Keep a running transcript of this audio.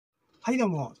はい、どう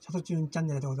も、里ちゅーんチャン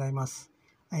ネルでございます。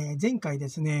前回で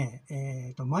すね、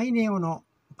マイネオの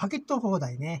パケット放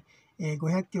題ね、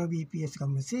500kbps が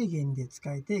無制限で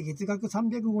使えて、月額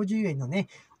350円のね、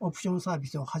オプションサービ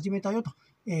スを始めたよと、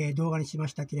動画にしま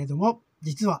したけれども、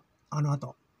実はあの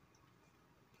後、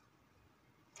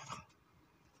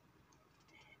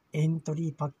エントリ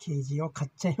ーパッケージを買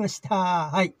っちゃいました。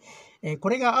はい。こ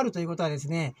れがあるということはです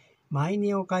ね、マイ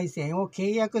ネオ回線を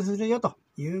契約するよと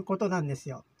いうことなんです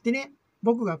よ。でね、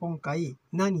僕が今回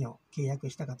何を契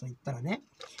約したかといったらね、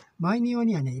マイネオ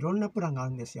にはね、いろんなプランがあ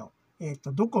るんですよ。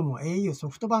ドコモ、au、ソ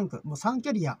フトバンク、もう3キ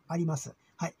ャリアあります。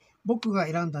はい。僕が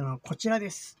選んだのはこちらで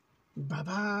す。バ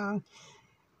バーン。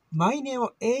マイネ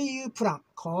オ au プラン。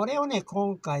これをね、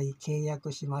今回契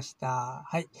約しました。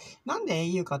はい。なんで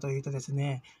au かというとです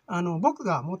ね、僕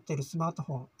が持っているスマート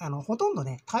フォン、ほとんど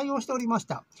ね、対応しておりまし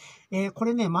た。こ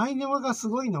れね、マイネオがす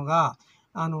ごいのが、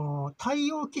対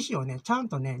応機種をね、ちゃん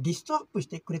とね、リストアップし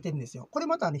てくれてるんですよ。これ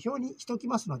またね、表にしておき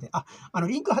ますので、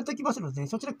リンク貼っておきますのでね、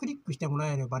そちらクリックしても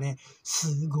らえればね、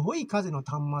すごい数の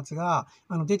端末が、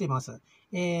出てます。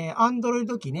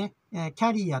Android 機ね、キ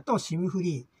ャリアと SIM フ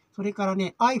リー。それから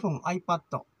ね、iPhone、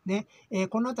iPad、ね、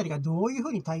このあたりがどういうふ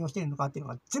うに対応しているのかっていう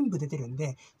のが全部出てるん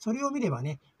で、それを見れば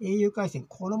ね、au 回線、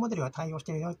このモデルが対応し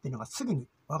てるよっていうのがすぐに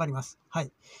わかります。は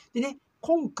い。でね、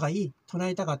今回唱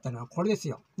えたかったのはこれです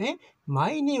よ。ね。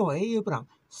マイネオ au プラン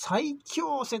最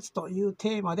強説という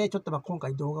テーマで、ちょっと今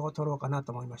回動画を撮ろうかな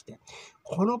と思いまして。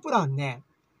このプランね、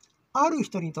ある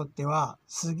人にとっては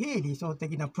すげえ理想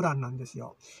的なプランなんです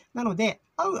よ。なので、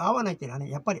合う合わないっていうのはね、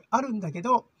やっぱりあるんだけ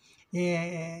ど、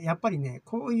やっぱりね、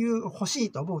こういう欲し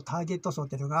いと思うターゲット層っ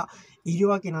ていうのがいる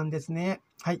わけなんですね。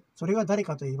はい。それが誰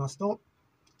かと言いますと、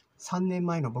3年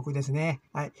前の僕ですね。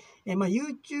はい。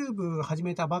YouTube 始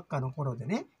めたばっかの頃で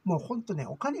ね、もうほんとね、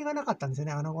お金がなかったんですよ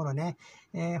ね、あの頃ね。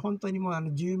本当にもう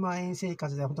10万円生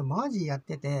活で本当マジやっ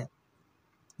てて、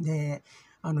で、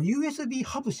USB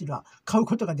ハブすら買う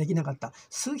ことができなかった。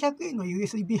数百円の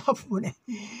USB ハブもね、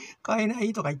買えな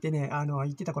いとか言ってね、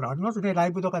言ってた頃ありますね。ラ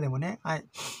イブとかでもね。はい。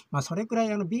それくらい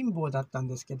貧乏だったん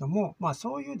ですけども、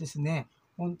そういうですね、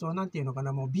本当なんていうのか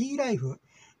な、もう B ライフ、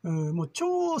もう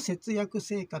超節約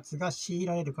生活が強い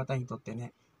られる方にとって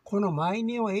ね、このマイ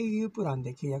ネオ au プラン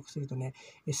で契約するとね、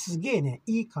すげえね、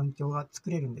いい環境が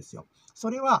作れるんですよ。そ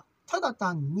れは、ただ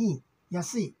単に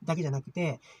安いだけじゃなく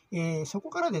て、そこ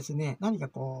からですね、何か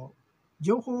こう、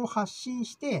情報を発信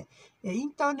して、イ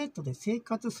ンターネットで生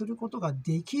活することが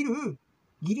できる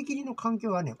ギリギリの環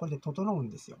境がね、これで整うん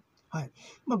ですよ。はい。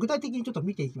具体的にちょっと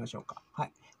見ていきましょうか。は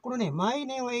い。このね、マイ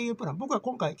ネオ au プラン、僕が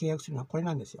今回契約するのはこれ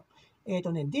なんですよ。デ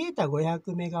ータ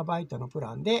 500MB のプ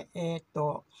ランで、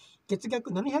月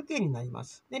額700円になりま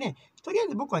す。でね、とりあえ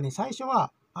ず僕はね、最初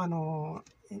は、あ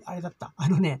れだった。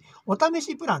お試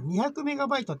しプラン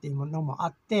 200MB っていうものもあ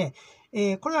って、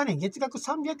これはね、月額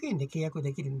300円で契約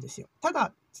できるんですよ。た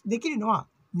だ、できるのは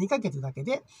2ヶ月だけ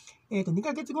で、2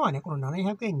ヶ月後はね、この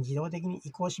700円に自動的に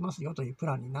移行しますよというプ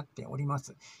ランになっておりま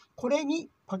す。これ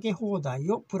にパケ放題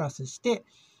をプラスして、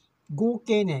合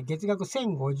計ね、月額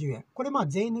1050円。これ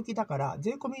税抜きだから、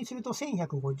税込みにすると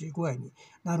1155円に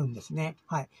なるんですね。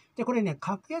はい。で、これね、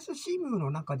格安 SIM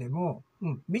の中でも、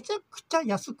めちゃくちゃ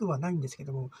安くはないんですけ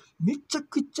ども、めちゃ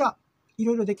くちゃい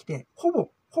ろいろできて、ほぼ、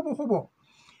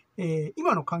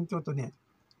今の環境とね、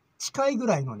近いぐ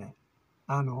らいのね、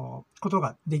こと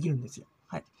ができるんですよ。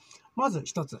はい。まず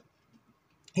一つ。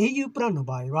au プランの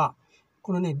場合は、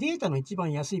このね、データの一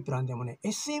番安いプランでもね、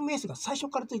SMS が最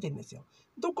初からついてるんですよ。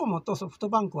ドコモとソフト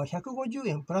バンクは150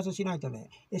円プラスしないとね、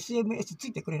SMS つ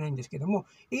いてくれないんですけども、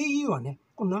au はね、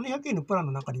この700円のプラン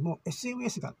の中にも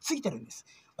SMS がついてるんです。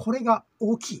これが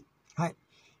大きい。はい。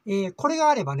これが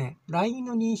あればね、LINE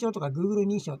の認証とか Google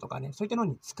認証とかね、そういったの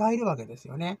に使えるわけです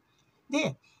よね。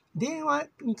で、電話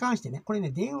に関してね、これ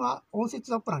ね、電話音声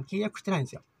通話プラン契約してないんで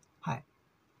すよ。はい。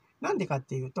なんでかっ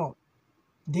ていうと、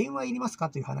電話いりますか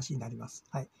という話になります。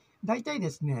はい。大体で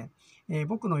すね、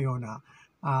僕のような、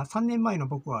3年前の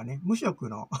僕はね、無職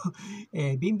の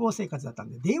貧乏生活だったん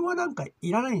で、電話なんか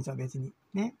いらないんですよ、別に。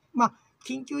ね。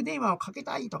緊急電話をかけ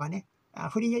たいとかね、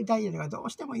フリーダイヤルがどう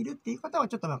してもいるっていう方は、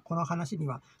ちょっとこの話に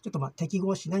は、ちょっと適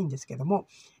合しないんですけども、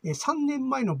3年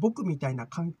前の僕みたいな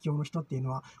環境の人っていう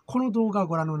のは、この動画を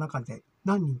ご覧の中で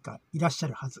何人かいらっしゃ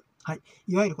るはず。はい。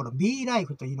いわゆるこの B ライ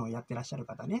フというのをやってらっしゃる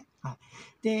方ね。はい。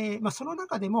で、その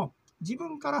中でも自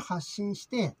分から発信し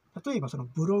て、例えばその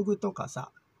ブログとか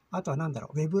さ、あとはウ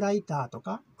ェブライターと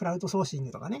か、クラウドソーシン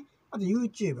グとかね、あと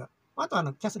YouTube、あ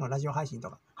とキャスのラジオ配信と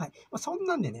か、はい。そん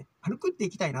なんでね、食ってい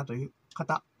きたいなという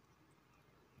方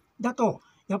だと、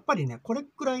やっぱりね、これ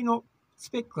くらいの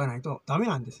スペックがないとダメ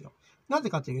なんですよ。な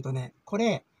ぜかというとね、こ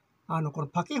れ、この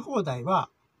パケ放題は、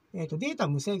データ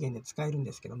無制限で使えるん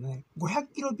ですけどもね、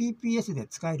500kbps で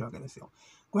使えるわけですよ。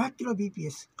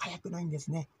500kbps、速くないんです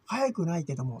ね。速くない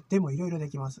けども、でもいろいろで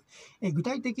きます。具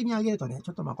体的に挙げるとね、ち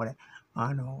ょっとこれ、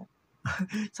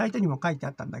サイトにも書いてあ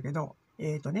ったんだけど、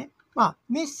メ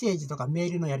ッセージとかメ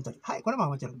ールのやり取り。はい、これも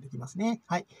もちろんできますね。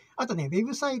はい。あとね、ウェ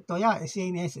ブサイトや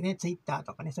SNS ね、Twitter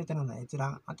とかね、そういったのの閲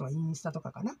覧、あとはインスタと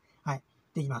かかな。はい。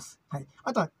できます。はい。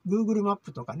あとは Google マッ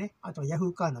プとかね、あとは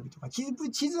Yahoo カーナビとか、地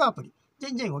図アプリ。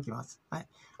全然動きます。はい。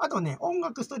あとね、音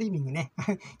楽ストリーミングね。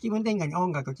気分転換に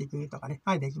音楽聴くとかね。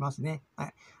はい、できますね。は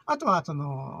い。あとは、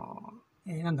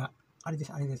あれで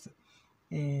す。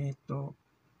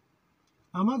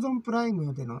Amazon プライ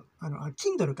ムでの、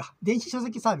Kindle か。電子書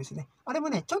籍サービスね。あれも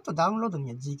ね、ちょっとダウンロード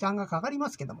には時間がかかりま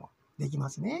すけども、できま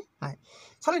すね。はい。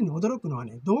さらに驚くのは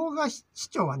ね、動画視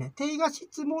聴はね、低画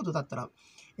質モードだったら、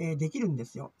できるんで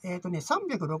すよ。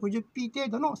360p 程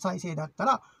度の再生だった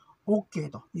ら、OK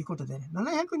ということでね、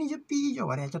720p 以上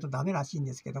はね、ちょっとダメらしいん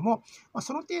ですけども、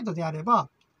その程度であれば、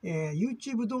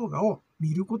YouTube 動画を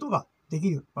見ることができ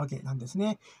るわけなんです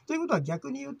ね。ということは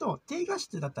逆に言うと、低画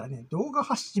質だったらね、動画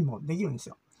発信もできるんです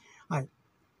よ。はい。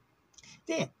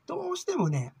で、どうしても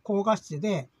ね、高画質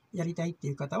でやりたいって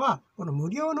いう方は、この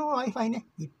無料の Wi-Fi ね、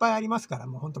いっぱいありますから、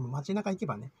もう本当もう街中行け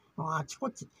ばね、もうあちこ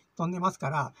ち飛んでますか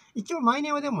ら、一応マイ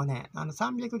ネオでもね、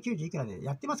390いくらで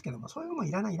やってますけども、そういうのも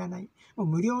いらない。もう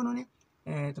無料のね、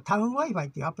タウン Wi-Fi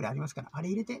っていうアプリありますから、あれ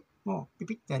入れて、もうピ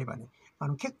ピッてやればね、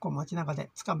結構街中で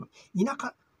掴む。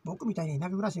僕みたいに田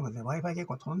舎暮らしにもね、Wi-Fi 結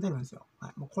構飛んでるんですよ。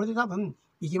はい。もうこれで多分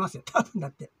行きますよ。多分だ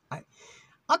って。はい。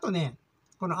あとね、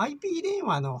この IP 電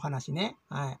話のお話ね。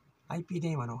はい。IP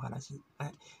電話のお話。は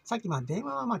い。さっき電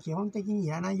話は基本的にい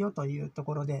らないよというと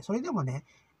ころで、それでもね、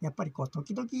やっぱり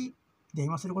時々電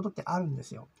話することってあるんで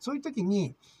すよ。そういう時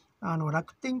に、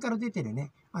楽天から出てる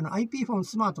ね、IP フォン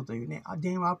スマートというね、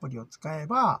電話アプリを使え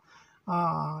ば、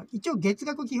一応月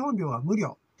額基本料は無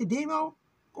料。で、電話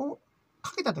を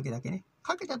かけた時だけね、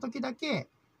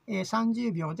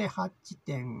30秒で8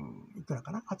点いくら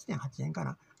かな ?8.8 円か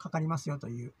なかかりますよと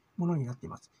いうものになってい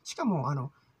ます。しかも、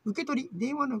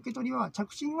電話の受け取りは、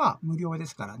着信は無料で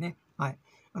すからね。はい。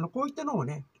こういったのを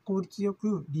ね、効率よ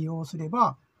く利用すれ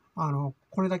ば、こ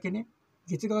れだけね、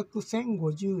月額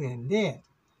1050円で、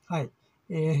はい。こ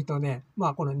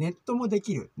のネットもで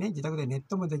きる。ね、自宅でネッ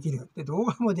トもできる。で、動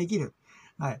画もできる。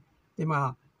はい。で、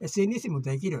SNS も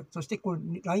できる。そして、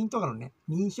LINE とかのね、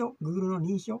Google の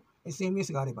認証、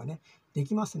SMS があればね、で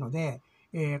きますので、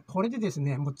これでです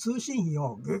ね、もう通信費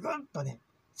をぐぐんとね、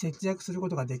節約するこ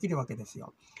とができるわけです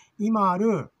よ。今あ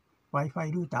る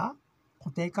Wi-Fi ルーター、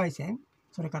固定回線、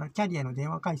それからキャリアの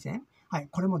電話回線、はい、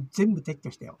これも全部撤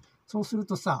去してよ。そうする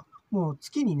とさ、もう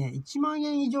月にね、1万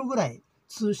円以上ぐらい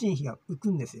通信費が浮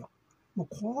くんですよ。もう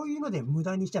こういうので無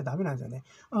駄にしちゃダメなんですよね。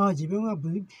自分は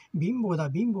貧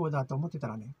乏だと思ってた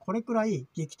らね、これくらい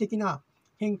劇的な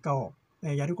変化を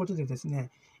やることでです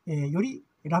ね、より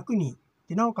楽に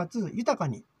で、なおかつ豊か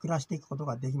に暮らしていくこと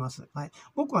ができます。はい。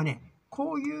僕はね、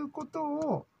こういうこと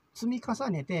を積み重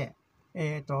ねて、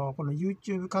この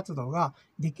YouTube 活動が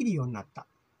できるようになった。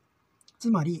つ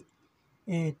まり、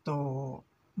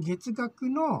月額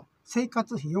の生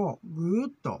活費をぐー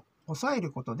っと抑え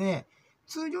ることで、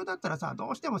通常だったらさ、ど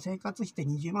うしても生活費って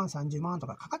20万、30万と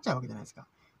かかかっちゃうわけじゃないですか。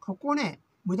ここをね、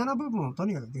無駄な部分をと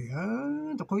にかくぐ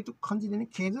ーんとこういう感じでね、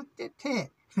削って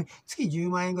て、月10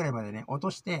万円ぐらいまでね、落と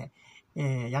して、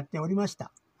やっておりまし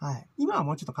た。はい。今は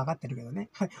もうちょっとかかってるけどね。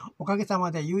はい。おかげさま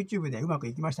で YouTube でうまく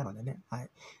いきましたのでね。はい。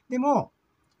でも、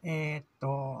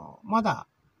まだ、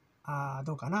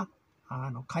どうかな。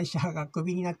会社がク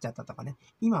ビになっちゃったとかね。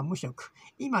今無職。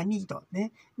今ニート。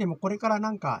ね。でもこれからな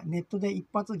んかネットで一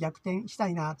発逆転した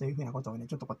いなというふうなことをね、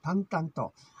ちょっと淡々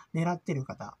と狙ってる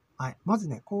方。はい。まず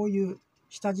ね、こういう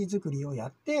下地作りをや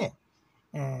って、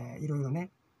いろいろ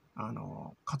ね、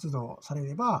活動され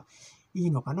ればい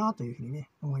いのかなというふうにね、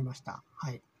思いました。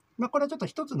はい。これはちょっと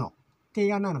一つの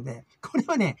提案なので、これ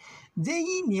はね、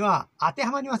全員には当て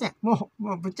はまりません。も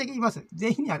うぶっちゃけ言います。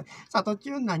全員には、途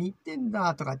中何言ってん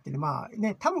だとかって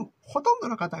ね、多分、ほとんど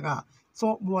の方が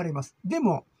そう思われます。で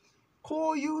も、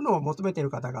こういうのを求めている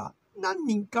方が何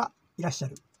人かいらっしゃ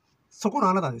る。そこの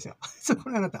あなたですよ。そこ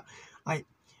のあなた。はい。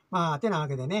てなわ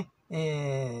けでね、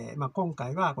今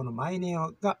回はこのマイネ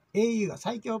オが au が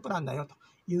最強プランだよと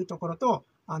いうところと、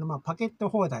パケット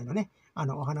放題のね、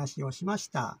お話をしまし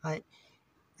た。はい。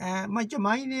一応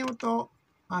マイネオと、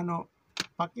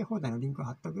パケ放題のリンクを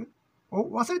貼っとく。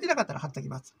忘れてなかったら貼っとき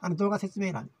ます。動画説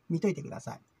明欄見といてくだ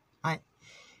さい。はい。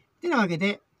てなわけ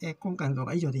で、今回の動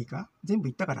画以上でいいか？全部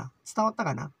言ったかな？伝わった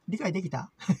かな？理解でき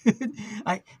た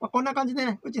はい。こんな感じで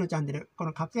ね、うちのチャンネル、こ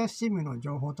の格安 SIM の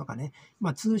情報とかね、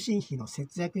通信費の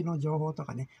節約の情報と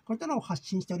かね、こういったのを発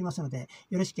信しておりますので、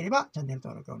よろしければチャンネル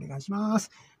登録お願いしま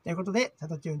す。ということで、さ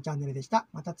とちゅんチャンネルでした。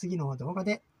また次の動画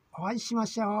でお会いしま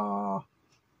しょう。